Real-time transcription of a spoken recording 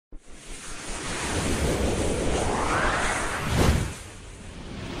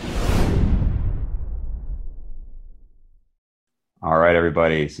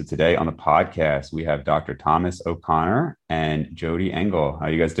everybody. So today on the podcast, we have Dr. Thomas O'Connor and Jody Engel. How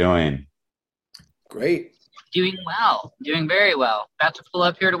you guys doing? Great. Doing well, doing very well. About to pull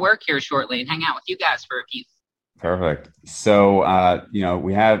up here to work here shortly and hang out with you guys for a few. Perfect. So,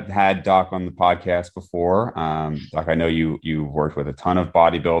 we have had Doc on the podcast before. Doc, I know you've worked with a ton of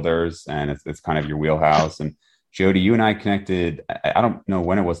bodybuilders, and it's kind of your wheelhouse. And Jody, you and I connected. I don't know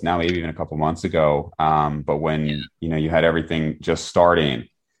when it was now, maybe even a couple months ago. But when you had everything just starting,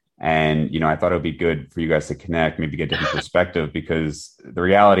 and I thought it would be good for you guys to connect, maybe get different perspective, because the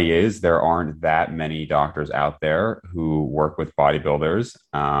reality is there aren't that many doctors out there who work with bodybuilders,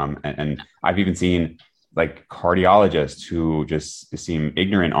 and I've even seen like cardiologists who just seem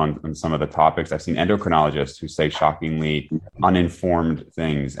ignorant on some of the topics. I've seen endocrinologists who say shockingly uninformed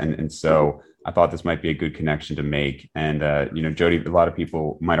things. And so I thought this might be a good connection to make. And, Jody, a lot of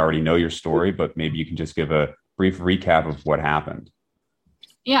people might already know your story, but maybe you can just give a brief recap of what happened.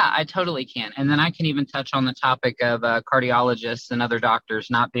 Yeah, I totally can. And then I can even touch on the topic of cardiologists and other doctors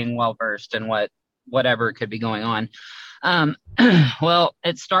not being well-versed in whatever could be going on. Well,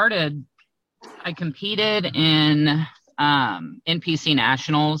 it started, I competed in NPC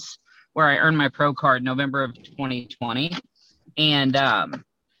Nationals, where I earned my pro card November of 2020. And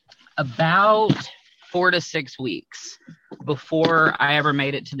about 4 to 6 weeks before I ever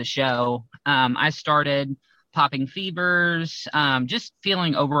made it to the show, I started popping fevers, just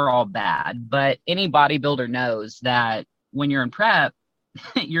feeling overall bad. But any bodybuilder knows that when you're in prep,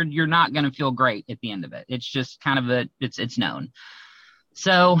 you're not going to feel great at the end of it. It's just kind of it's known.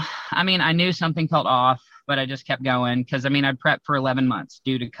 So, I knew something felt off, but I just kept going because, I'd prepped for 11 months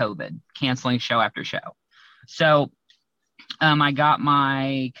due to COVID, canceling show after show. So, I got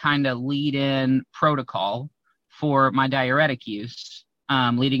my kind of lead-in protocol for my diuretic use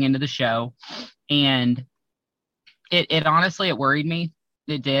leading into the show. And it honestly, it worried me.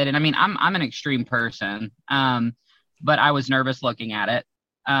 It did. And I'm an extreme person, but I was nervous looking at it.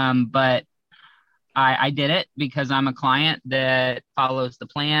 But I did it because I'm a client that follows the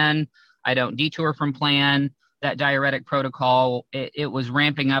plan. I don't detour from plan. That diuretic protocol, it was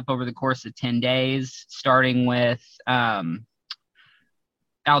ramping up over the course of 10 days, starting with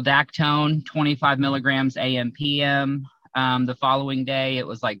aldactone, 25 milligrams AM PM. The following day, it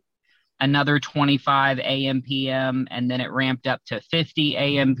was like another 25 AM PM, and then it ramped up to 50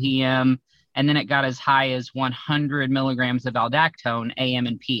 AM PM, and then it got as high as 100 milligrams of aldactone AM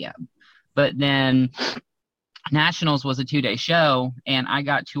and PM. But then Nationals was a 2-day show, and I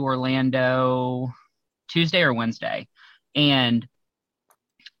got to Orlando Tuesday or Wednesday. And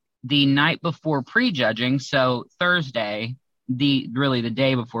the night before prejudging, so Thursday, the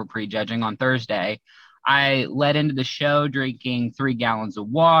day before prejudging on Thursday, I led into the show drinking 3 gallons of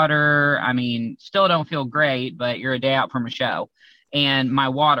water. Still don't feel great, but you're a day out from a show. And my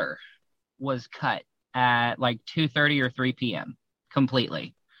water was cut at like 2:30 or 3 p.m.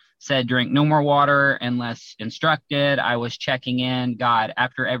 completely. Said drink no more water unless instructed. I was checking in, God,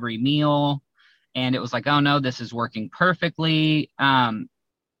 after every meal, and it was like, oh no, this is working perfectly. And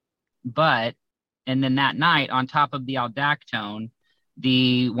then that night, on top of the aldactone,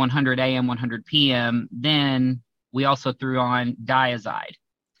 the 100 AM, 100 PM, then we also threw on Diazide.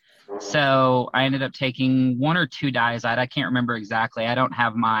 So I ended up taking 1 or 2 Diazide. I can't remember exactly. I don't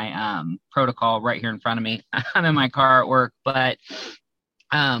have my protocol right here in front of me. I'm in my car at work, but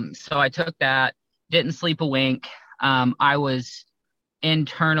so I took that, didn't sleep a wink. I was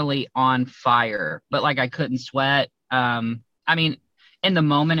internally on fire, but like I couldn't sweat. In the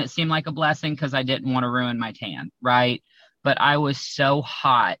moment, it seemed like a blessing because I didn't want to ruin my tan, right? But I was so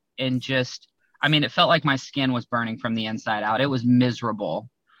hot and just, it felt like my skin was burning from the inside out. It was miserable.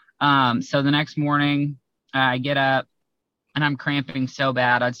 So the next morning, I get up and I'm cramping so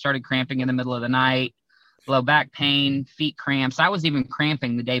bad. I'd started cramping in the middle of the night. Low back pain, feet cramps. I was even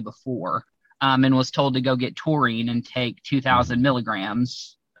cramping the day before, and was told to go get taurine and take 2,000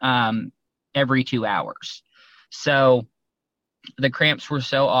 milligrams every 2 hours. So the cramps were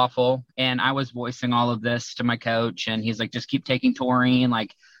so awful, and I was voicing all of this to my coach, and he's like, just keep taking taurine,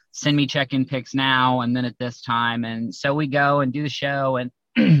 like send me check-in pics now and then at this time. And so we go and do the show and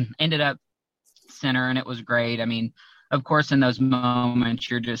ended up center, and it was great. Of course, in those moments,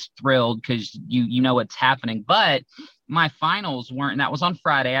 you're just thrilled because you know what's happening. But my finals weren't, and that was on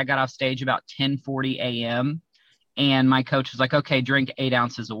Friday. I got off stage about 10:40 a.m., and my coach was like, okay, drink 8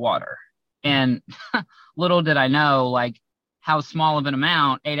 ounces of water. And little did I know, like, how small of an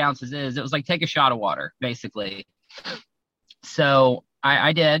amount 8 ounces is. It was like, take a shot of water, basically. So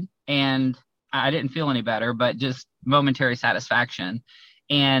I did, and I didn't feel any better, but just momentary satisfaction.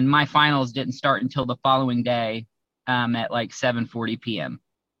 And my finals didn't start until the following day. at like 7:40 p.m.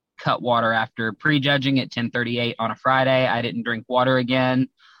 Cut water after prejudging at 10:38 on a Friday. I didn't drink water again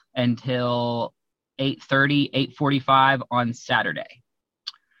until 8:30, 8:45 on Saturday.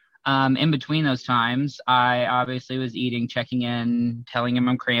 In between those times, I obviously was eating, checking in, telling him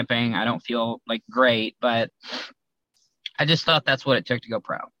I'm cramping. I don't feel like great, but I just thought that's what it took to go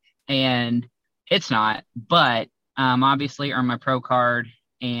pro. And it's not, but obviously earned my pro card,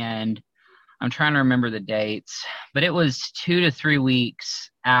 and I'm trying to remember the dates, but it was 2 to 3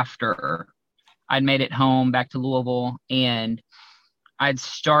 weeks after I'd made it home back to Louisville, and I'd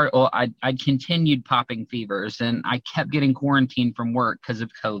continued popping fevers, and I kept getting quarantined from work because of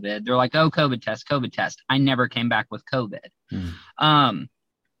COVID. They're like, oh, COVID test, COVID test. I never came back with COVID.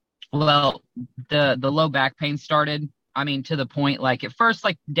 Well, the low back pain started. I mean, to the point, like at first,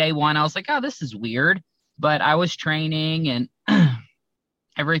 like day one, I was like, oh, this is weird, but I was training and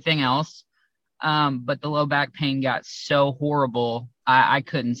everything else. But the low back pain got so horrible. I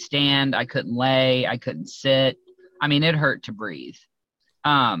couldn't stand, I couldn't lay, I couldn't sit. I mean, it hurt to breathe.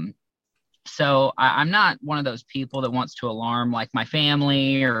 So I'm not one of those people that wants to alarm like my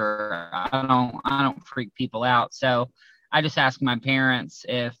family, or I don't freak people out. So I just asked my parents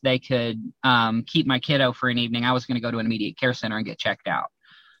if they could keep my kiddo for an evening. I was going to go to an immediate care center and get checked out.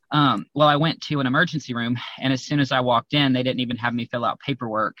 Well, I went to an emergency room, and as soon as I walked in, they didn't even have me fill out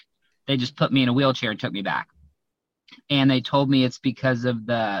paperwork. They just put me in a wheelchair and took me back. And they told me it's because of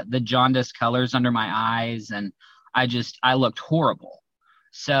the jaundice colors under my eyes, and I looked horrible.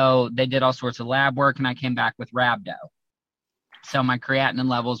 So they did all sorts of lab work, and I came back with rhabdo. So my creatinine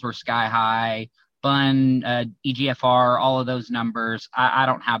levels were sky high, EGFR, all of those numbers. I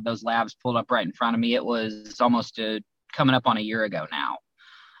don't have those labs pulled up right in front of me. It was almost coming up on a year ago now.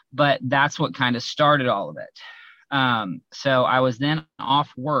 But that's what kind of started all of it. So I was then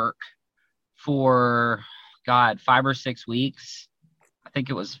off work for, 5 or 6 weeks. I think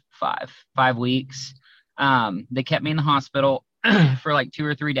it was 5 weeks. They kept me in the hospital for like 2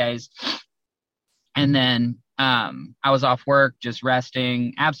 or 3 days. And then I was off work, just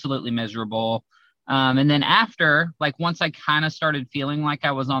resting, absolutely miserable. And then after, like once I kind of started feeling like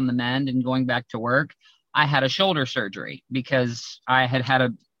I was on the mend and going back to work, I had a shoulder surgery because I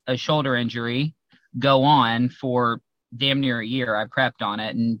had a shoulder injury go on for damn near a year. I prepped on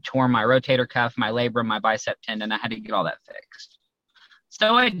it and tore my rotator cuff, my labrum, my bicep tendon. I had to get all that fixed.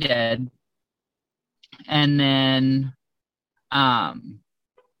 So I did. And then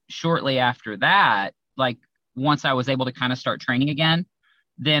shortly after that, like once I was able to kind of start training again,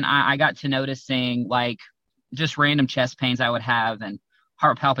 then I got to noticing like just random chest pains I would have and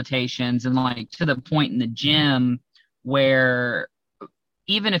heart palpitations, and like to the point in the gym where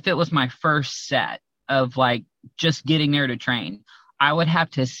even if it was my first set of like just getting there to train, I would have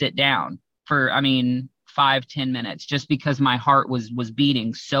to sit down for, 5-10 minutes just because my heart was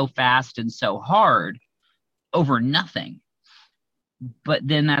beating so fast and so hard over nothing. But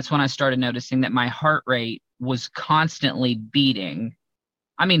then that's when I started noticing that my heart rate was constantly beating.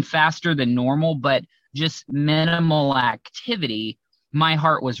 Faster than normal, but just minimal activity, my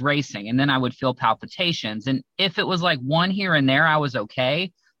heart was racing, and then I would feel palpitations. And if it was like one here and there, I was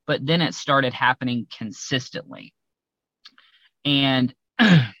okay, but then it started happening consistently. And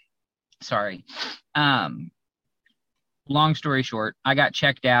sorry, long story short, I got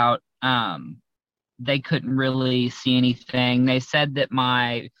checked out. They couldn't really see anything. They said that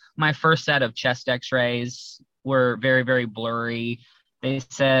my first set of chest x-rays were very, very blurry. They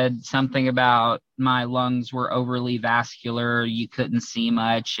said something about my lungs were overly vascular. You couldn't see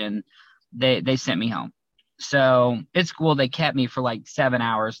much, and they sent me home. So it's cool. They kept me for like 7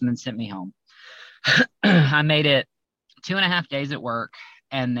 hours and then sent me home. I made it 2.5 days at work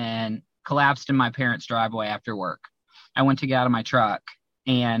and then collapsed in my parents' driveway after work. I went to get out of my truck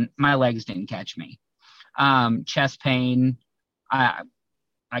and my legs didn't catch me. Chest pain. I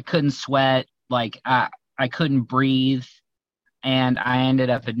couldn't sweat. Like I couldn't breathe. And I ended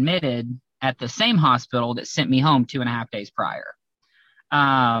up admitted at the same hospital that sent me home 2.5 days prior.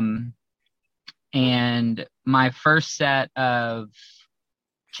 And my first set of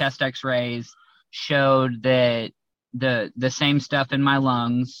chest x-rays showed that the same stuff in my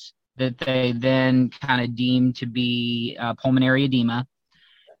lungs that they then kind of deemed to be pulmonary edema.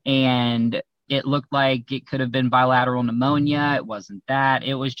 And it looked like it could have been bilateral pneumonia. It wasn't that.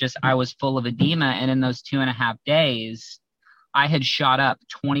 It was just I was full of edema. And in those 2.5 days, I had shot up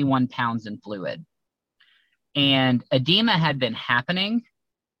 21 pounds in fluid. And edema had been happening,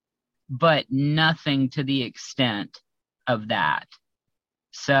 but nothing to the extent of that.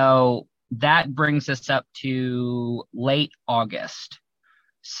 So that brings us up to late August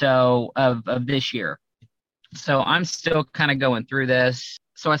of this year. So I'm still kind of going through this.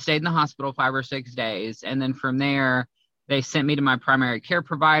 So I stayed in the hospital 5 or 6 days. And then from there, they sent me to my primary care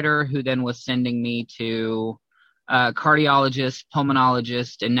provider, who then was sending me to cardiologist,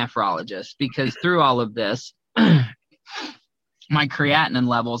 pulmonologist, and nephrologist, because through all of this, my creatinine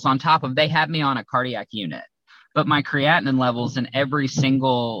levels, on top of, they had me on a cardiac unit, but my creatinine levels in every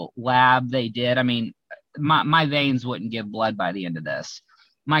single lab they did, I mean, my veins wouldn't give blood by the end of this.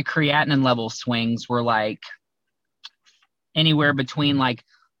 My creatinine level swings were like anywhere between like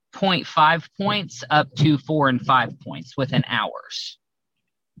 0.5 points up to 4 and 5 points within hours.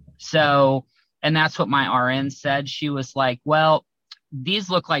 So, and that's what my RN said. She was like, well, these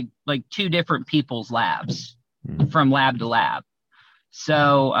look like two different people's labs from lab to lab.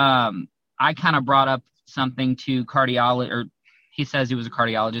 So I kind of brought up something to cardiologist, or he says he was a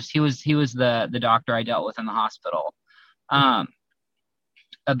cardiologist. He was the doctor I dealt with in the hospital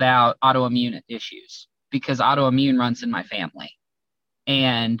about autoimmune issues, because autoimmune runs in my family.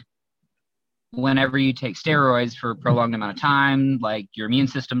 And whenever you take steroids for a prolonged amount of time, like, your immune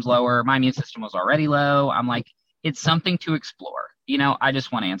system's lower. My immune system was already low. I'm like, it's something to explore. I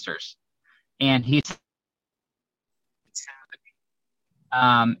just want answers. And he said,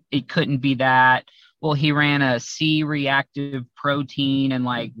 it couldn't be that. Well, he ran a C-reactive protein and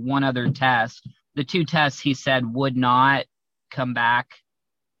like one other test. The two tests he said would not come back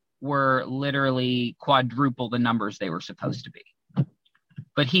were literally quadruple the numbers they were supposed to be.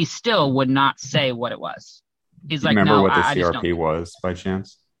 But he still would not say what it was. He's like, remember no, what the I CRP was by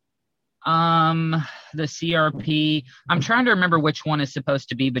chance? The CRP, I'm trying to remember which one is supposed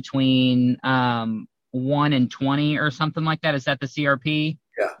to be between 1 and 20 or something like that. Is that the CRP?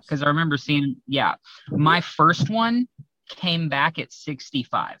 Yeah. Because I remember seeing, my first one came back at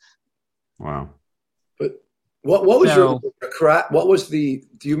 65. Wow. But what was do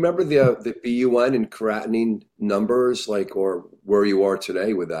you remember the BUN and creatinine numbers, like, or where you are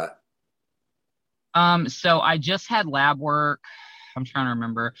today with that? So I just had lab work. I'm trying to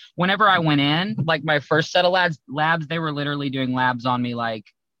remember. Whenever I went in, like my first set of labs, they were literally doing labs on me. Like,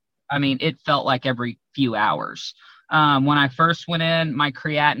 I mean, it felt like every few hours. When I first went in, my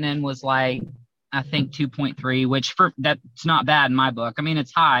creatinine was like, I think 2.3, which that's not bad in my book. I mean,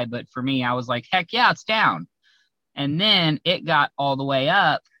 it's high, but for me, I was like, heck yeah, it's down. And then it got all the way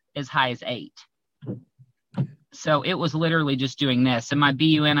up as high as 8. So it was literally just doing this. And my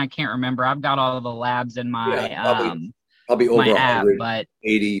BUN, I can't remember. I've got all of the labs in my probably over 100, app, but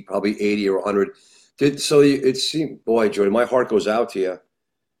 80, probably 80 or 100. It seemed, boy, Jody, my heart goes out to you.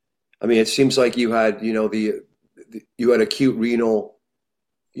 I mean, it seems like you had, you had acute renal,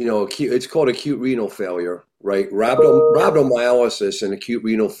 it's called acute renal failure, right? Rhabdomyolysis and acute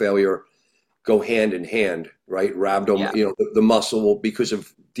renal failure go hand in hand, right? The muscle, because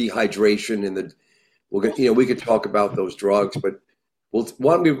of dehydration and we could talk about those drugs, but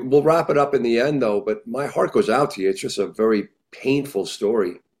we'll wrap it up in the end though. But my heart goes out to you. It's just a very painful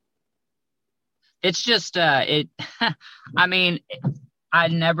story. It's just, I mean, I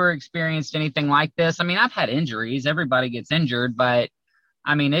never experienced anything like this. I mean, I've had injuries. Everybody gets injured, but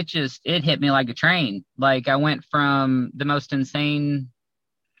I mean, it hit me like a train. Like, I went from the most insane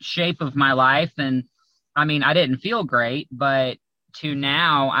shape of my life, and I mean, I didn't feel great, but to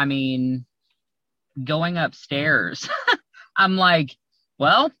now, I mean, going upstairs, I'm like,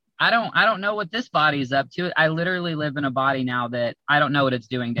 well, I don't know what this body is up to. I literally live in a body now that I don't know what it's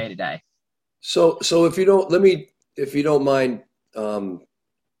doing day to day. So if you don't mind,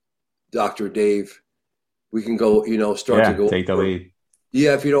 Dr. Dave, we can go, to go. Take the lead.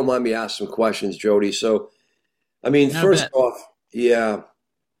 Yeah, if you don't mind me asking some questions, Jody. So, I mean, first off, I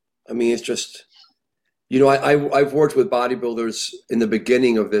mean, it's just, I've worked with bodybuilders in the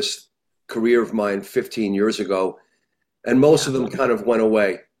beginning of this career of mine 15 years ago, and most of them kind of went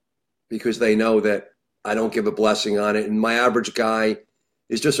away because they know that I don't give a blessing on it. And my average guy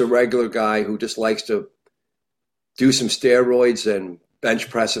is just a regular guy who just likes to do some steroids and bench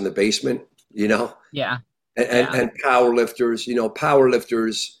press in the basement, Yeah. And power lifters, I'm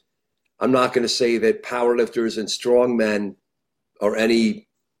not going to say that power lifters and strong men are any,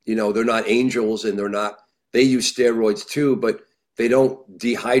 they're not angels, and they use steroids too, but they don't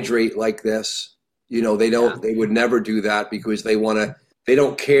dehydrate like this. They would never do that because they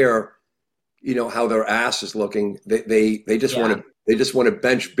don't care, how their ass is looking. They just want to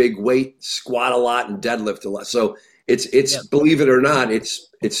bench big weight, squat a lot, and deadlift a lot. So it's believe it or not, it's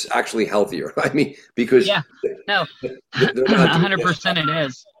actually healthier. I mean, because they're not 100% it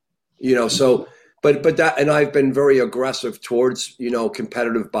is. So, but that, and I've been very aggressive towards,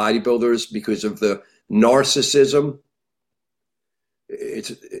 competitive bodybuilders because of the narcissism.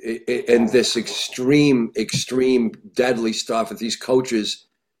 and this extreme deadly stuff that these coaches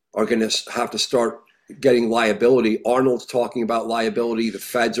are going to have to start getting liability. Arnold's talking about liability. The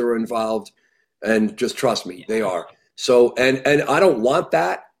feds are involved, and just trust me, they are. So, and I don't want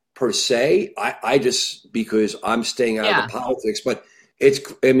that per se. I just, because I'm staying out of the politics, but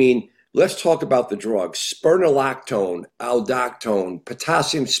let's talk about the drugs: spironolactone, aldactone,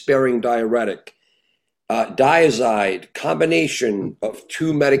 potassium sparing diuretic, diazide, combination of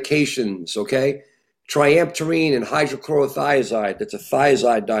two medications, okay? Triamptorine and hydrochlorothiazide, that's a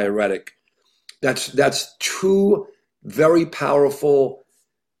thiazide diuretic. That's two very powerful,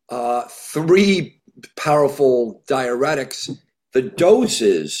 three powerful diuretics. The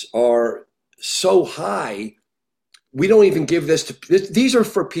doses are so high, we don't even give this to, these are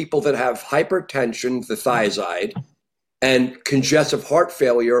for people that have hypertension, the thiazide, and congestive heart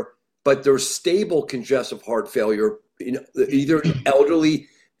failure, but there's stable congestive heart failure, either elderly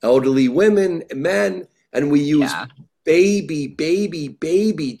women, men, and we use baby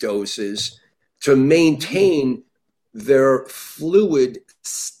doses to maintain their fluid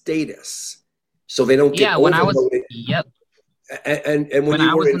status, so they don't get overloaded. And when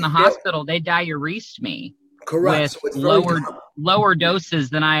I was in the hospital, they diuresed me. Correct. With lower doses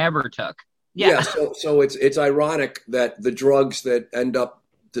than I ever took. Yeah. So it's ironic that the drugs that end up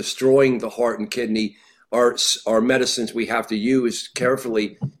destroying the heart and kidney are medicines we have to use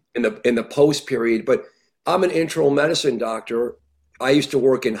carefully in the post period. But I'm an internal medicine doctor. I used to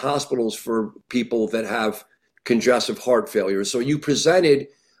work in hospitals for people that have congestive heart failure. So you presented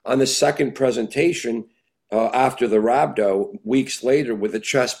on the second presentation after the rhabdo, weeks later, with the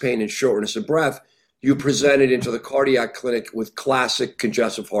chest pain and shortness of breath. You presented into the cardiac clinic with classic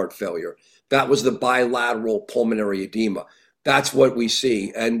congestive heart failure. That was the bilateral pulmonary edema. That's what we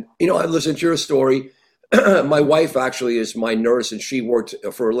see. And, I listened to your story. My wife actually is my nurse, and she worked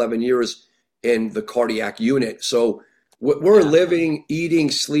for 11 years in the cardiac unit. So we're living, eating,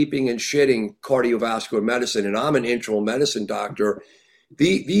 sleeping, and shitting cardiovascular medicine. And I'm an internal medicine doctor.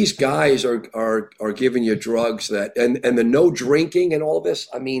 These guys are giving you drugs that, and the no drinking and all this.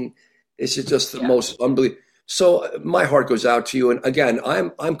 I mean, this is just the most unbelievable. So my heart goes out to you. And again,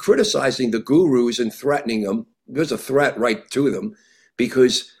 I'm criticizing the gurus and threatening them. There's a threat right to them,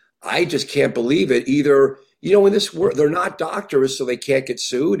 because I just can't believe it. Either, in this world, they're not doctors, so they can't get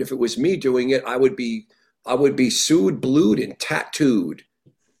sued. If it was me doing it, I would be sued, blued, and tattooed.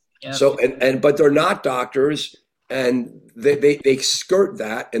 Yep. So, but they're not doctors, and they skirt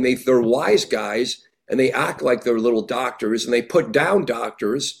that, and they're wise guys, and they act like they're little doctors, and they put down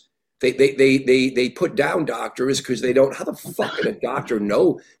doctors. They put down doctors because they don't. How the fuck can a doctor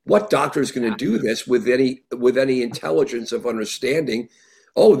know what doctor is going to do this with any intelligence of understanding?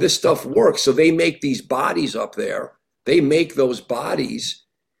 Oh, this stuff works. So they make these bodies up there. They make those bodies,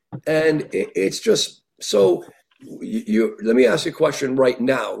 and it's just so. Let me ask you a question right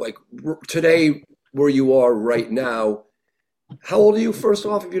now. Like today, where you are right now, how old are you? First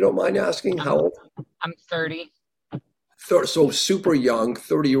off, if you don't mind asking, how old? I'm 30. So super young,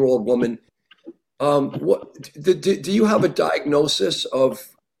 30-year-old woman. What do you have a diagnosis of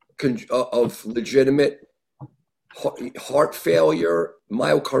legitimate heart failure,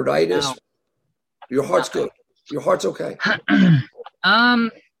 myocarditis? No. Your heart's good. Your heart's okay. I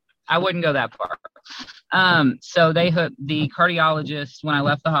wouldn't go that far. So the cardiologist, when I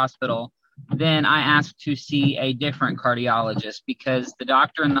left the hospital, then I asked to see a different cardiologist, because the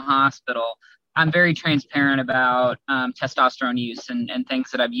doctor in the hospital, I'm very transparent about testosterone use and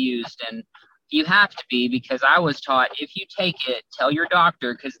things that I've used. And you have to be, because I was taught, if you take it, tell your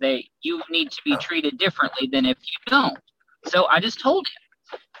doctor, because you need to be treated differently than if you don't. So I just told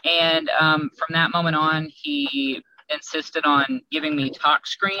him. And from that moment on, he insisted on giving me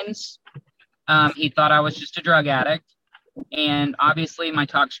tox screens. He thought I was just a drug addict. And obviously my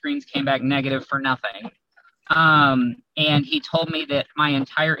tox screens came back negative for nothing. And he told me that my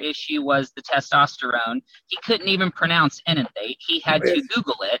entire issue was the testosterone. He couldn't even pronounce enanthate. He had to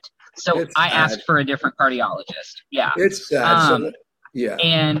Google it. So I asked for a different cardiologist. Yeah. It's sad. Yeah.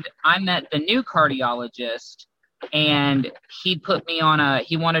 And I met the new cardiologist, and he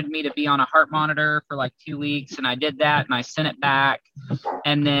wanted me to be on a heart monitor for like 2 weeks. And I did that, and I sent it back.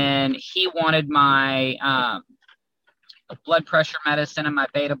 And then he wanted my, blood pressure medicine and my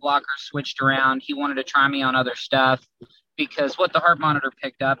beta blocker switched around. He wanted to try me on other stuff, because what the heart monitor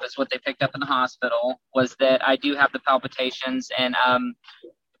picked up is what they picked up in the hospital, was that I do have the palpitations and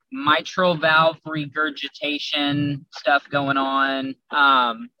mitral valve regurgitation stuff going on.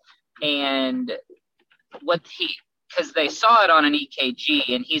 And because they saw it on an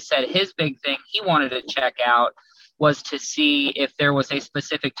EKG, and he said his big thing he wanted to check out was to see if there was a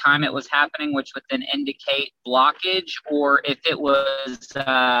specific time it was happening, which would then indicate blockage, or if it was,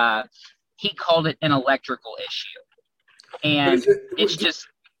 he called it an electrical issue. And it's just...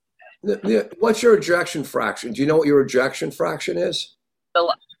 What's your ejection fraction? Do you know what your ejection fraction is?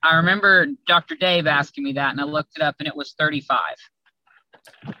 I remember Dr. Dave asking me that, and I looked it up, and it was 35.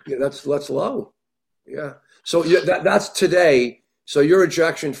 Yeah, that's low. Yeah. So that's today. So your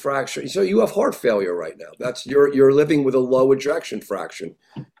ejection fraction. So you have heart failure right now. That's you're living with a low ejection fraction.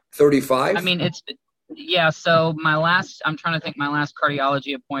 35. I mean, So I'm trying to think. My last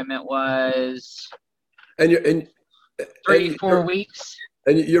cardiology appointment was 3-4 weeks.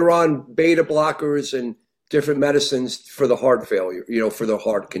 And you're on beta blockers and different medicines for the heart failure, for the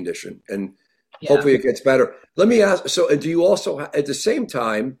heart condition, and hopefully it gets better. Let me ask. So, do you also, at the same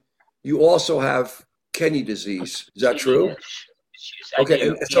time, you also have kidney disease? Is that true? Okay.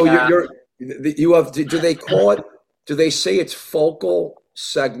 And so you have. Do they call it? Do they say it's focal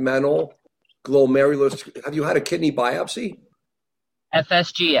segmental glomerular? Have you had a kidney biopsy?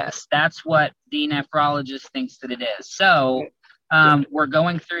 FSGS. That's what the nephrologist thinks that it is. So. We're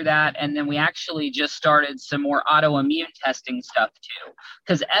going through that, and then we actually just started some more autoimmune testing stuff too.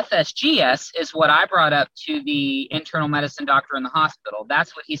 Because FSGS is what I brought up to the internal medicine doctor in the hospital.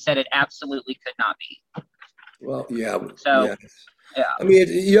 That's what he said it absolutely could not be. Well, yeah. So, yeah. I mean,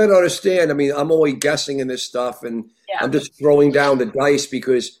 you got to understand. I mean, I'm only guessing in this stuff, and I'm just throwing down the dice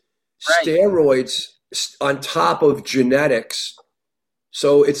because steroids on top of genetics.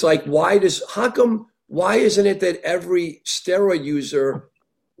 So it's like, why isn't it that every steroid user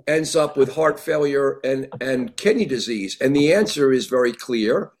ends up with heart failure and kidney disease? And the answer is very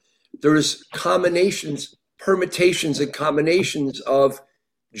clear. There's permutations and combinations of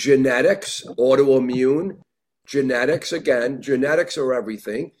genetics, autoimmune, genetics. Again, genetics are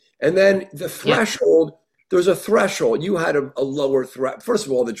everything. And then the threshold, there's a threshold. You had a lower threat. First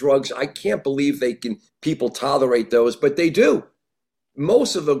of all, the drugs, I can't believe people tolerate those, but they do.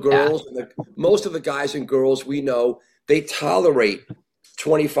 Most of the girls, most of the guys and girls we know, they tolerate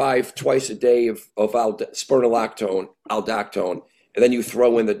 25 twice a day of spironolactone, aldactone, and then you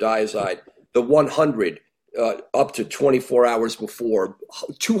throw in the diazide, the 100 up to 24 hours before,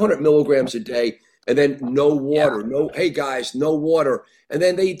 200 milligrams a day, and then no water. No water. And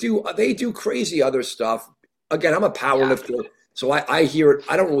then they do crazy other stuff. Again, I'm a powerlifter, so I hear it.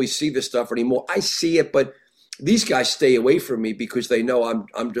 I don't really see this stuff anymore. I see it, but these guys stay away from me because they know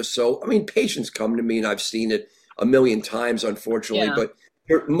I'm just so. I mean, patients come to me, and I've seen it a million times, unfortunately. But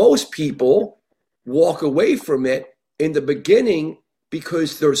most people walk away from it in the beginning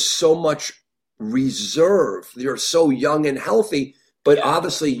because there's so much reserve. You're so young and healthy, but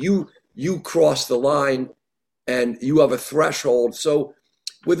obviously you cross the line, and you have a threshold. So,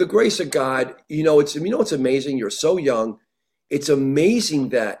 with the grace of God, it's amazing. You're so young. It's amazing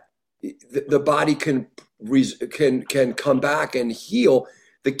that the body can come back and heal.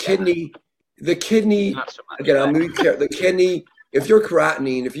 The kidney again, I'm going to be careful. The kidney, if you're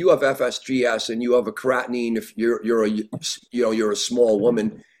creatinine, if you have FSGS and you have a creatinine, if you're a small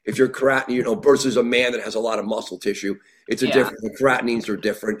woman, if you're creatinine, versus a man that has a lot of muscle tissue, it's different. The creatinines are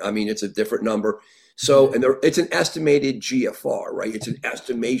different. I mean, it's a different number. So, and it's an estimated GFR, right? It's an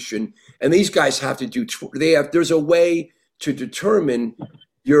estimation, and these guys have to do. There's a way to determine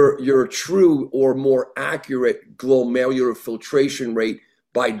your true or more accurate glomerular filtration rate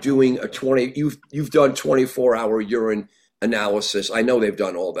by doing you've done 24-hour urine analysis. I know they've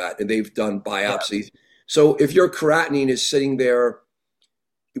done all that, and they've done biopsies. So if your creatinine is sitting there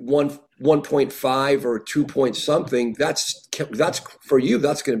 1.5 or 2 point something, that's for you,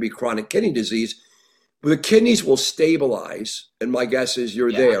 that's going to be chronic kidney disease. The kidneys will stabilize, and my guess is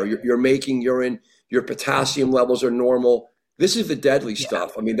you're there. You're making urine, your potassium levels are normal. This is the deadly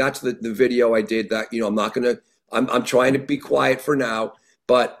stuff. I mean, that's the video I did that, I'm trying to be quiet for now,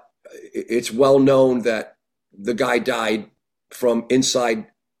 but it's well known that the guy died from inside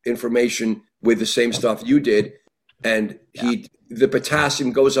information with the same stuff you did. And the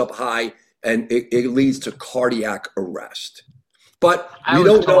potassium goes up high, and it leads to cardiac arrest. But I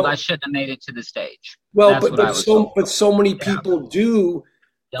was told I shouldn't have made it to the stage. Well, but so many people do.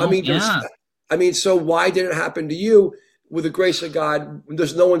 So why did it happen to you? With the grace of God,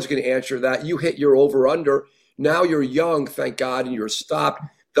 there's no one's going to answer that. You hit your over/under. Now you're young, thank God, and you're stopped.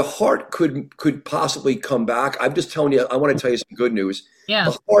 The heart could possibly come back. I'm just telling you. I want to tell you some good news. Yeah.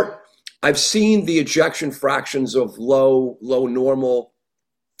 The heart. I've seen the ejection fractions of low normal,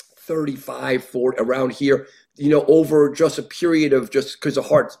 35, 40 around here. Over just a period of because the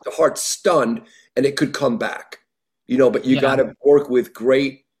heart's stunned, and it could come back. But you got to work with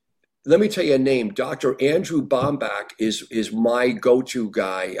great let me tell you a name. Dr. Andrew Bombach is my go-to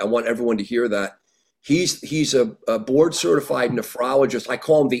guy. I want everyone to hear that. He's a board certified nephrologist. I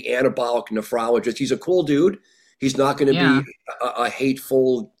call him the anabolic nephrologist. He's a cool dude. He's not going to be a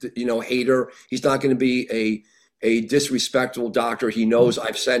hateful, hater. He's not going to be a disrespectful doctor. He knows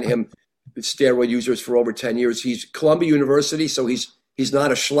I've sent him steroid users for over 10 years. He's Columbia University, so he's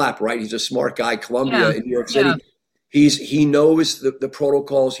not a schlep, right? He's a smart guy. Columbia in New York City. Yeah. He knows the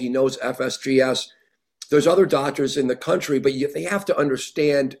protocols. He knows FSGS. There's other doctors in the country, but they have to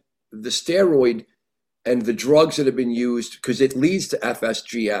understand the steroid and the drugs that have been used because it leads to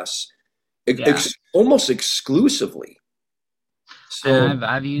FSGS almost exclusively. So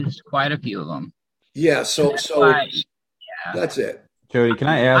I've used quite a few of them. Yeah, so that's it. Jody, can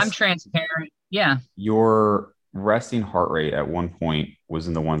I ask? I'm transparent. Yeah. Your resting heart rate at one point was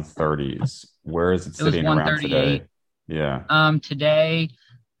in the 130s. Where is it sitting around today? Yeah. Today,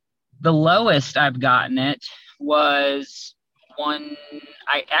 the lowest I've gotten it was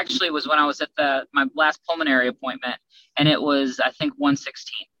was when I was at my last pulmonary appointment, and it was, I think,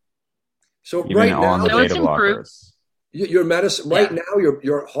 116. So even right now, so it's improved. Your medicine right now,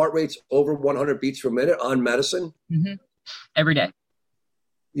 your heart rate's over 100 beats per minute on medicine. Mm-hmm. Every day.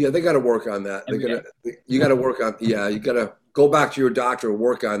 Yeah, they got to work on that. You got to work on. Yeah, you got to go back to your doctor and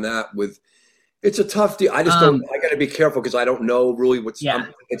work on that. It's a tough deal. I just don't. I got to be careful because I don't know really what's. Yeah.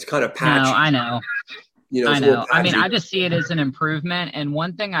 It's kind of patchy. No, I know. I know. I mean, I just see it as an improvement. And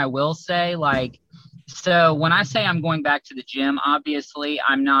one thing I will say, so when I say I'm going back to the gym, obviously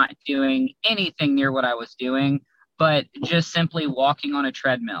I'm not doing anything near what I was doing, but just simply walking on a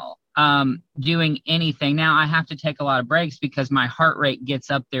treadmill, doing anything. Now I have to take a lot of breaks because my heart rate gets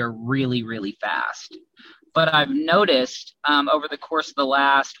up there really, really fast. But I've noticed over the course of the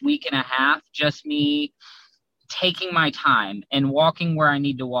last week and a half, just me taking my time and walking where I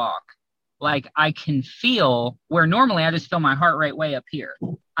need to walk. I can feel where normally I just feel my heart rate way up here.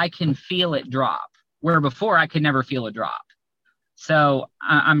 I can feel it drop where before I could never feel a drop. So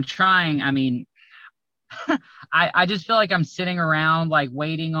I'm trying. I mean, I just feel like I'm sitting around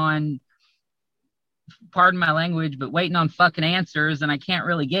waiting on, pardon my language, but waiting on fucking answers, and I can't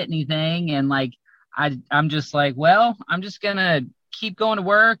really get anything. And I'm just well, I'm just going to keep going to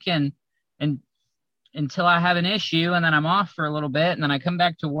work and until I have an issue, and then I'm off for a little bit, and then I come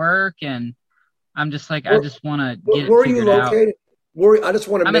back to work, and I'm just I just want to get it figured out. Where are you located? I just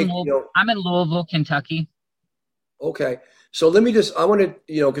want to I'm in Louisville, Kentucky. Okay. So I want to,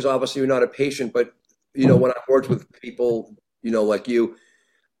 because obviously you're not a patient, but, when I've worked with people, like you,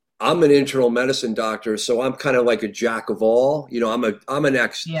 I'm an internal medicine doctor, so I'm kind of like a jack of all. I'm an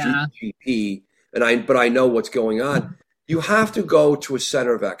ex-GP, but I know what's going on. You have to go to a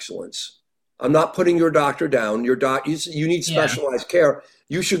center of excellence. I'm not putting your doctor down. You need specialized care.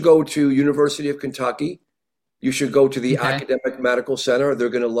 You should go to University of Kentucky. You should go to the Academic Medical Center. They're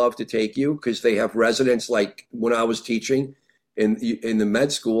going to love to take you because they have residents like when I was teaching in the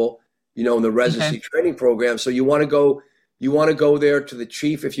med school, in the residency training program. So you want to go there to the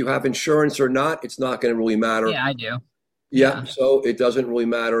chief. If you have insurance or not, it's not going to really matter. Yeah, I do. Yeah, so it doesn't really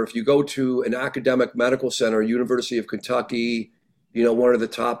matter. If you go to an academic medical center, University of Kentucky, one of the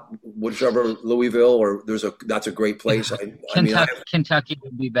top, whichever, Louisville, or that's a great place. Kentucky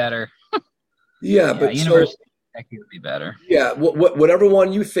would be better. Yeah, but University of Kentucky would be better. Yeah, whatever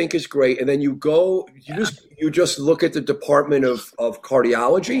one you think is great, and then you go. You just look at the Department of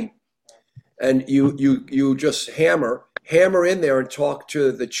Cardiology, and you just hammer in there and talk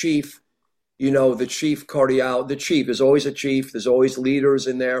to the chief. The chief cardiologist. The chief. There's always a chief. There's always leaders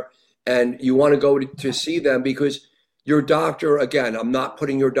in there, and you want to go to see them because. Your doctor, again, I'm not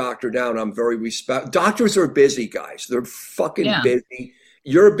putting your doctor down. I'm very Doctors are busy, guys. They're fucking busy.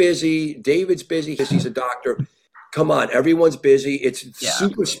 You're busy. David's busy because he's a doctor. Come on, everyone's busy. It's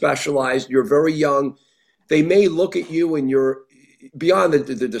super specialized. You're very young. They may look at you and you're beyond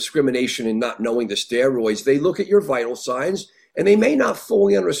the discrimination and not knowing the steroids. They look at your vital signs and they may not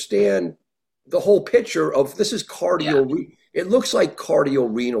fully understand the whole picture of this is it looks like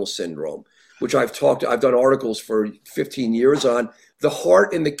cardiorenal syndrome. Which I've done articles for 15 years on. The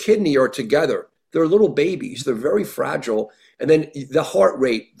heart and the kidney are together. They're little babies. They're very fragile. And then the heart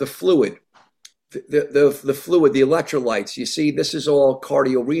rate, the fluid, the fluid, the electrolytes. You see, this is all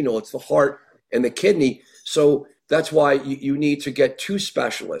cardiorenal. It's the heart and the kidney. So that's why you need to get two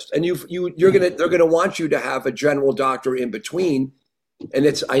specialists. And they're gonna want you to have a general doctor in between.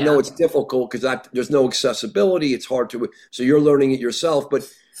 And I know it's difficult because there's no accessibility. It's hard to. So you're learning it yourself, but.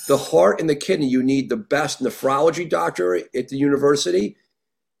 The heart and the kidney, you need the best nephrology doctor at the university.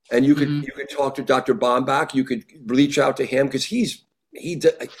 And you could talk to Dr. Bombach. You could reach out to him because he's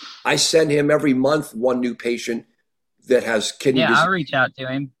I send him every month one new patient that has kidney disease. I'll reach out to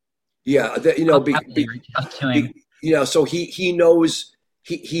him. Yeah, I'll happily reach out to him. So he knows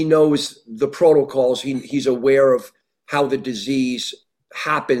he knows the protocols. He's aware of how the disease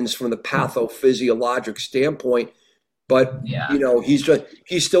happens from the pathophysiologic standpoint. But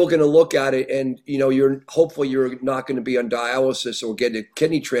he's still going to look at it, and hopefully you're not going to be on dialysis or get a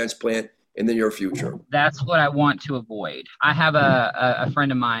kidney transplant in the near future. That's what I want to avoid. I have a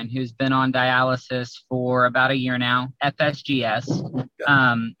friend of mine who's been on dialysis for about a year now. FSGS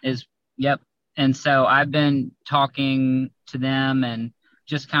and so I've been talking to them and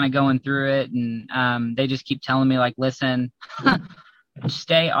just kind of going through it, and they just keep telling me, like, listen,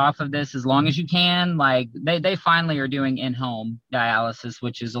 stay off of this as long as you can. Like they finally are doing in-home dialysis,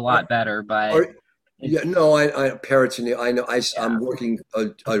 which is a lot better. But parrots in the, I know I'm working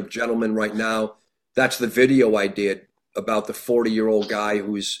a gentleman right now. That's the video I did about the 40-year-old guy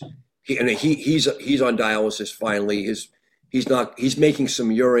he's on dialysis finally. He's making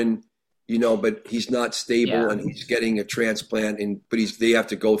some urine, but he's not stable and he's getting a transplant, but they have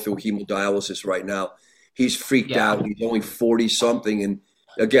to go through hemodialysis right now. He's freaked out. He's only 40 something. And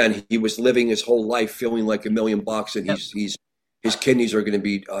again, he was living his whole life feeling like $1 million, and his kidneys are going to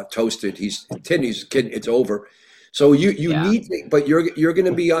be toasted. It's over. So you need, but you're going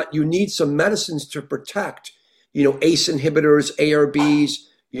to be on, you need some medicines to protect, ACE inhibitors, ARBs,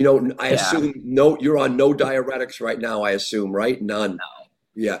 I assume you're on no diuretics right now, I assume, right? None. No.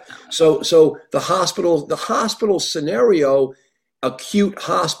 Yeah. So the hospital scenario, acute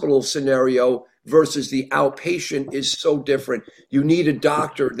hospital scenario versus the outpatient is so different. You need a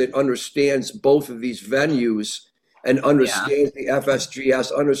doctor that understands both of these venues and understands the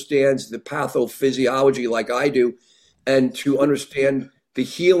FSGS, understands the pathophysiology like I do, and to understand the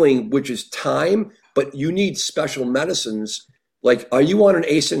healing, which is time, but you need special medicines. Like, are you on an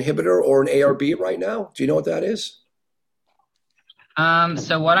ACE inhibitor or an ARB right now? Do you know what that is?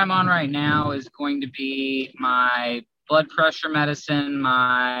 So what I'm on right now is going to be my blood pressure medicine,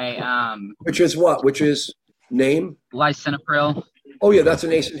 my which is what? Which is name? Lisinopril. Oh yeah, that's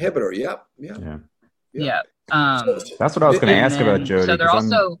an ACE inhibitor. Yeah. That's what I was going to ask about, Jody. So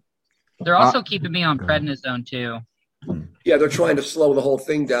they're also keeping me on prednisone too. Yeah, they're trying to slow the whole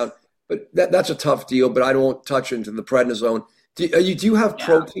thing down, but that's a tough deal. But I don't touch into the prednisone. Do you have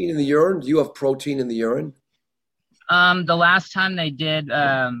protein in the urine? Do you have protein in the urine? The last time they did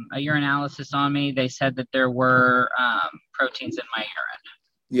a urinalysis on me, they said that there were proteins in my urine.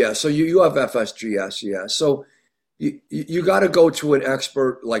 Yeah, so you have FSGS, yeah. So you got to go to an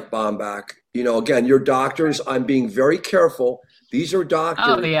expert like Bomback. Again, your doctors, I'm being very careful. These are doctors.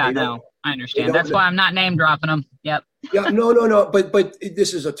 Oh, yeah, I understand. That's why I'm not name dropping them. Yep. Yeah, no. But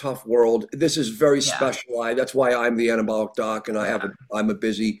this is a tough world. This is very specialized. That's why I'm the anabolic doc, and I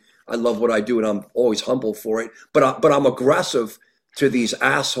love what I do, and I'm always humble for it. But I'm aggressive to these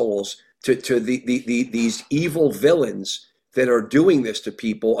assholes, to these evil villains that are doing this to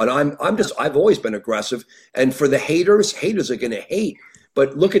people. And I've always been aggressive. And for the haters are going to hate.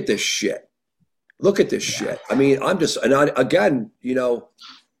 But look at this shit. Shit. I mean,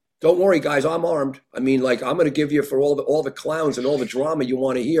 don't worry, guys. I'm armed. I mean, like, I'm going to give you for all the clowns and all the drama you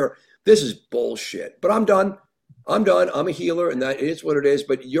want to hear. This is bullshit. But I'm done. I'm a healer, and that is what it is.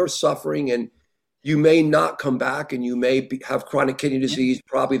 But you're suffering, and you may not come back, and you may have chronic kidney disease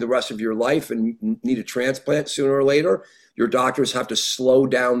probably the rest of your life and need a transplant sooner or later. Your doctors have to slow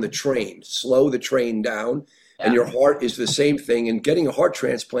the train down, and your heart is the same thing. And getting a heart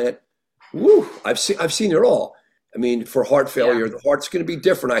transplant, I've seen it all. I mean, for heart failure, the heart's going to be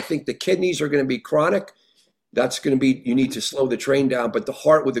different. I think the kidneys are going to be chronic. That's going to be, you need to slow the train down. But the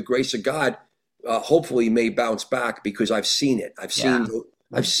heart, with the grace of God, hopefully may bounce back, because I've seen it. I've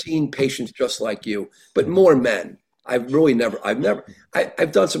seen patients just like you, but more men. I've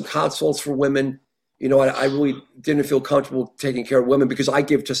done some consults for women. I really didn't feel comfortable taking care of women because I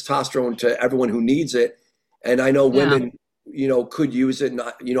give testosterone to everyone who needs it. And I know women, could use it.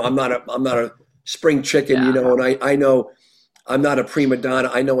 I'm not a spring chicken, and I know I'm not a prima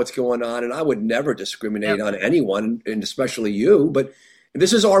donna. I know what's going on, and I would never discriminate on anyone, and especially you, but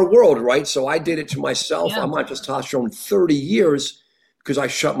this is our world, right? So I did it to myself. I'm on testosterone 30 years because I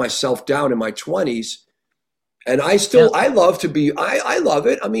shut myself down in my 20s. And I love to be, I love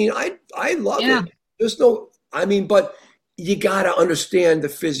it. I mean, I love it. But you got to understand the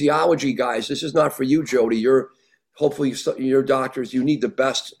physiology, guys. This is not for you, Jody. Hopefully your doctors, you need the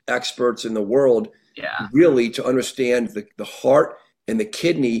best experts in the world really to understand the heart and the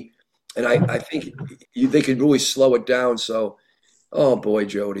kidney. And I think they could really slow it down. So, Oh boy,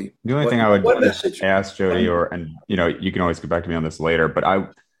 Jody. The only thing I would What just message? ask Jody, and you can always get back to me on this later, but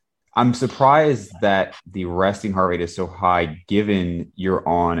I'm surprised that the resting heart rate is so high, given you're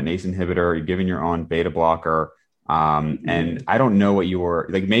on an ACE inhibitor, given you're on beta blocker. And I don't know what you were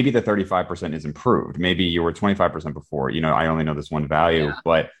like. Maybe the 35% is improved. Maybe you were 25% before. I only know this one value,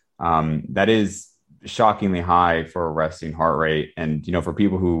 but that is shockingly high for a resting heart rate. And for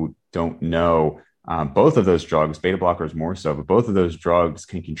people who don't know, both of those drugs, beta blockers more so, but both of those drugs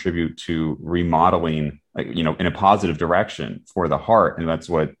can contribute to remodeling, in a positive direction for the heart. And that's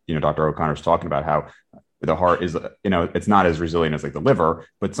what, Dr. O'Connor's talking about, how the heart is, it's not as resilient as like the liver,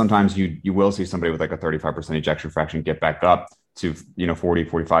 but sometimes you will see somebody with like a 35% ejection fraction get back up to, 40,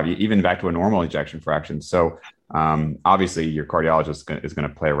 45, even back to a normal ejection fraction. So obviously your cardiologist is going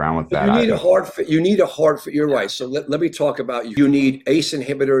to play around with that. You need a heart. You're right. So let me talk about you. You need ACE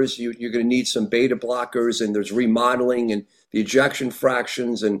inhibitors. You're going to need some beta blockers, and there's remodeling and the ejection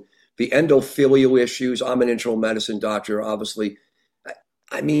fractions and the endothelial issues. I'm an internal medicine doctor, obviously.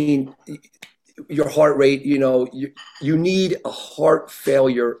 I mean, your heart rate, you need a heart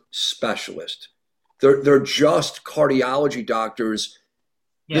failure specialist. They're just cardiology doctors.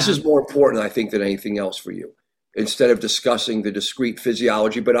 Yeah. This is more important, I think, than anything else for you, instead of discussing the discrete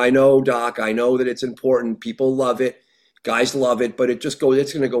physiology. But I know, Doc, I know that it's important. People love it. Guys love it, but it's going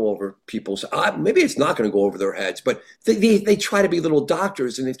to go over people's, maybe it's not going to go over their heads, but they try to be little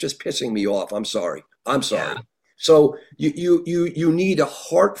doctors, and it's just pissing me off. I'm sorry. Yeah. So you need a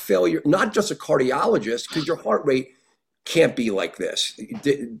heart failure, not just a cardiologist, because your heart rate can't be like this.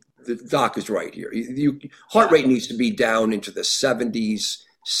 The doc is right here. Heart rate needs to be down into the 70s,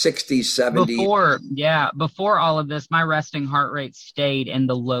 60s, 70s. Before all of this, my resting heart rate stayed in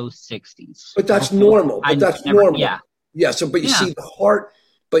the low 60s. But that's normal. Normal. Yeah. So, but you see the heart,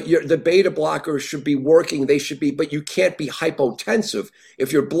 but the beta blockers should be working. They should be, but you can't be hypotensive.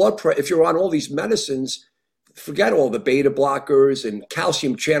 If your if you're on all these medicines, forget all the beta blockers and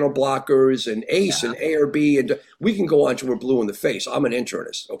calcium channel blockers and ACE and ARB, and we can go on till we're blue in the face. I'm an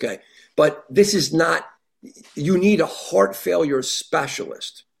internist, okay? But this is not, you need a heart failure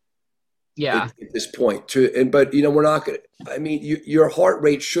specialist. Yeah. At this point, but we're not going to, your heart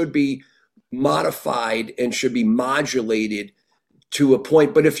rate should be modified and should be modulated to a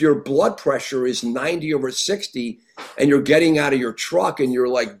point. But if your blood pressure is 90 over 60 and you're getting out of your truck and you're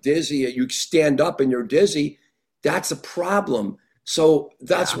like dizzy, you stand up and you're dizzy, that's a problem. So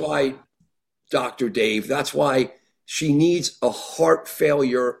that's why, Dr. Dave, that's why she needs a heart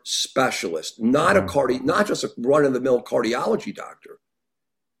failure specialist, not not just a run-of-the-mill cardiology doctor.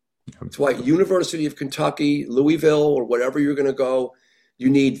 That's why University of Kentucky, Louisville, or whatever you're going to go, you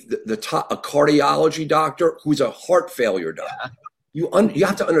need a cardiology doctor who's a heart failure doctor. You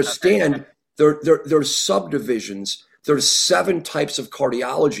have to understand there's subdivisions. There's 7 types of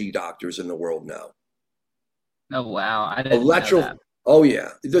cardiology doctors in the world now. Oh, wow. I didn't know that. Oh,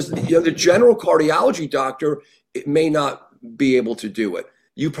 yeah. There's, the general cardiology doctor, it may not be able to do it.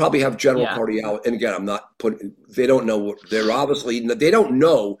 You probably have general cardiology. And again, I'm not they don't know. They don't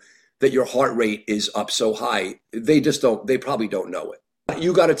know that your heart rate is up so high. They probably don't know it.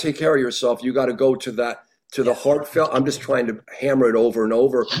 You got to take care of yourself. You got to go to the heart failure. I'm just trying to hammer it over and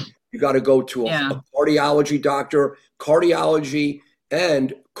over. You got to go to a cardiology doctor,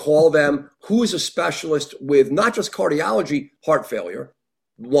 and call them who's a specialist with not just cardiology, heart failure,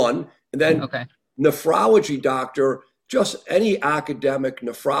 one, and then nephrology doctor. Just any academic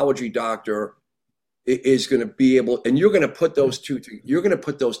nephrology doctor is going to be able, and you're going to put those two. You're going to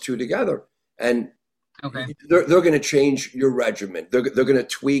put those two together, and they're going to change your regimen. They're going to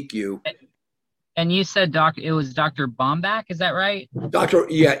tweak you. And you said, it was Dr. Bombach, is that right?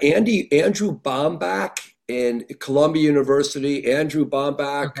 Andrew Bombach in Columbia University. Andrew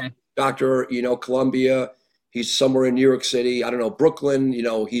Bombach, Dr. Columbia. He's somewhere in New York City. I don't know, Brooklyn.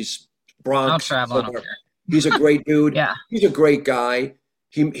 He's Bronx. I'll travel. I don't care. He's a great dude. Yeah. He's a great guy.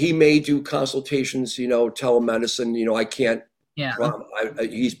 He may do consultations, telemedicine. I can't. Yeah.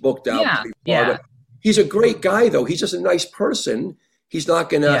 He's booked out. But he's a great guy, though. He's just a nice person. He's not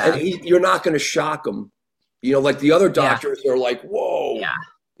going to, you're not going to shock him. Like the other doctors are like, whoa. Yeah.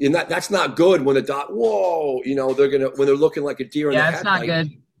 And that's not good when when they're looking like a deer in the headlight. Yeah, it's not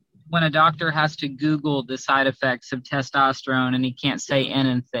good when a doctor has to Google the side effects of testosterone and he can't say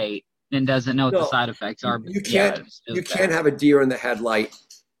enanthate and doesn't know what the side effects are. You can't have a deer in the headlight,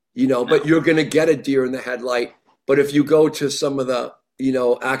 but you're going to get a deer in the headlight. But if you go to some of the,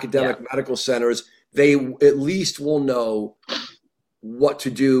 academic medical centers, they at least will know what to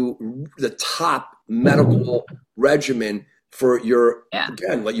do, the top medical regimen for your,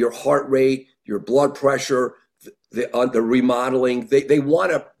 again, like your heart rate, your blood pressure, the remodeling. They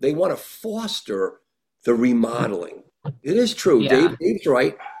want to foster the remodeling. It is true. Yeah. Dave's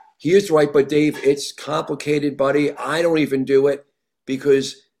right. He is right. But Dave, it's complicated, buddy. I don't even do it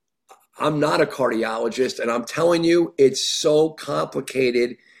because I'm not a cardiologist, and I'm telling you, it's so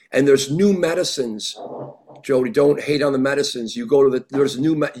complicated. And there's new medicines. Jody, don't hate on the medicines. You go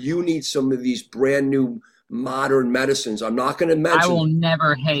to you need some of these brand new modern medicines. I'm not going to mention. I will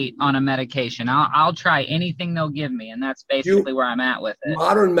never hate on a medication. I'll try anything they'll give me, and that's basically where I'm at with it.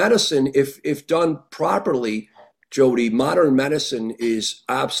 Modern medicine, if done properly, Jody, modern medicine is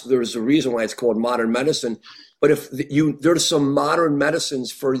there's a reason why it's called modern medicine. But there's some modern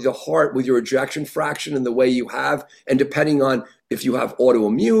medicines for the heart with your ejection fraction and the way you have, and depending on if you have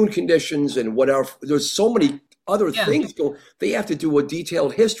autoimmune conditions and whatever, there's so many other things. They have to do a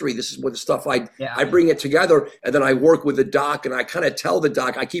detailed history. This is what the stuff I bring it together, and then I work with the doc, and I kind of tell the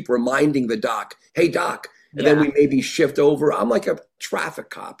doc, I keep reminding the doc, hey doc, and then we maybe shift over. I'm like a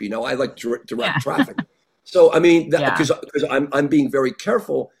traffic cop, I like direct traffic. So I mean, because I'm being very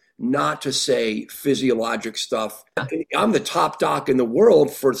careful not to say physiologic stuff. I'm the top doc in the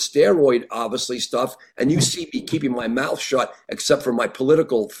world for steroid, obviously, stuff. And you see me keeping my mouth shut, except for my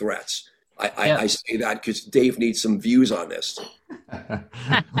political threats. I say that because Dave needs some views on this.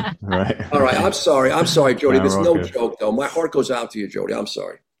 Right. All right. I'm sorry, Jody. There's no joke, though. My heart goes out to you, Jody. I'm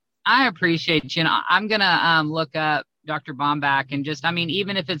sorry. I appreciate you. I'm going to look up Dr. Bombach and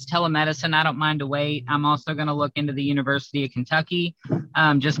even if it's telemedicine, I don't mind to wait. I'm also going to look into the University of Kentucky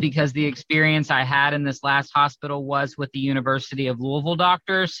just because the experience I had in this last hospital was with the University of Louisville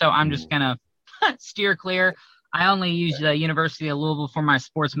doctors. So I'm just going to steer clear. I only use the University of Louisville for my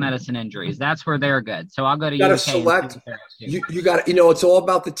sports medicine injuries. That's where they're good. So I'll go to you gotta UK. Select. You got it's all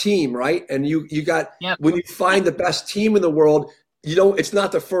about the team, right? And you got when you find the best team in the world, it's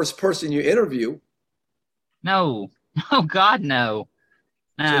not the first person you interview. No. Oh God, no.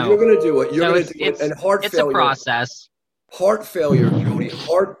 So you're going to do it. You're going to do it. And heart failure. It's a process. Heart failure, Jody.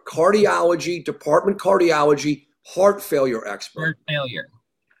 Cardiology, department cardiology, heart failure expert. Heart failure.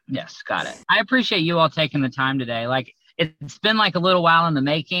 Yes, got it. I appreciate you all taking the time today. It's been a little while in the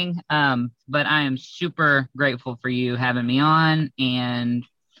making, but I am super grateful for you having me on, and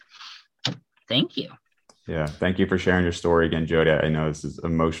thank you. Yeah. Thank you for sharing your story again, Jody. I know this is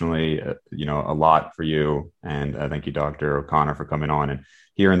emotionally, a lot for you. And thank you, Dr. O'Connor, for coming on and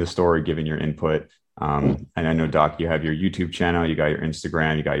hearing the story, giving your input. And I know, Doc, you have your YouTube channel, you got your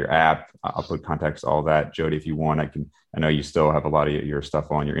Instagram, you got your app. I'll put context, all that. Jody, if you want, I know you still have a lot of your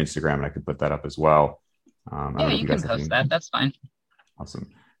stuff on your Instagram, and I can put that up as well. You can post that. That's fine. Awesome.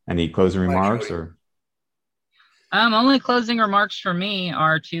 Any closing remarks or? Only closing remarks for me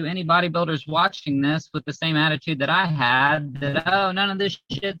are to any bodybuilders watching this with the same attitude that I had, that, none of this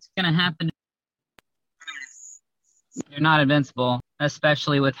shit's going to happen. You're not invincible,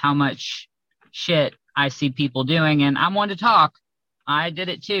 especially with how much shit I see people doing. And I'm one to talk. I did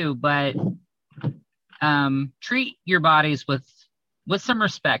it too, but treat your bodies with some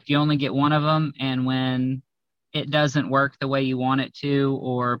respect. You only get one of them. And when it doesn't work the way you want it to,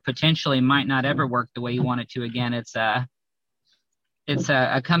 or potentially might not ever work the way you want it to again, it's a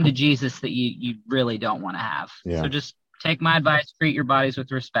come to Jesus that you really don't want to have. So just take my advice, treat your bodies with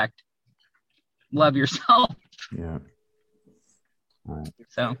respect, love yourself. Yeah. All right.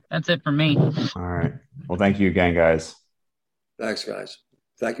 So that's it for me. All right. Well, thank you again, guys. Thanks, guys.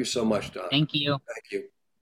 Thank you so much, Don. Thank you. Thank you.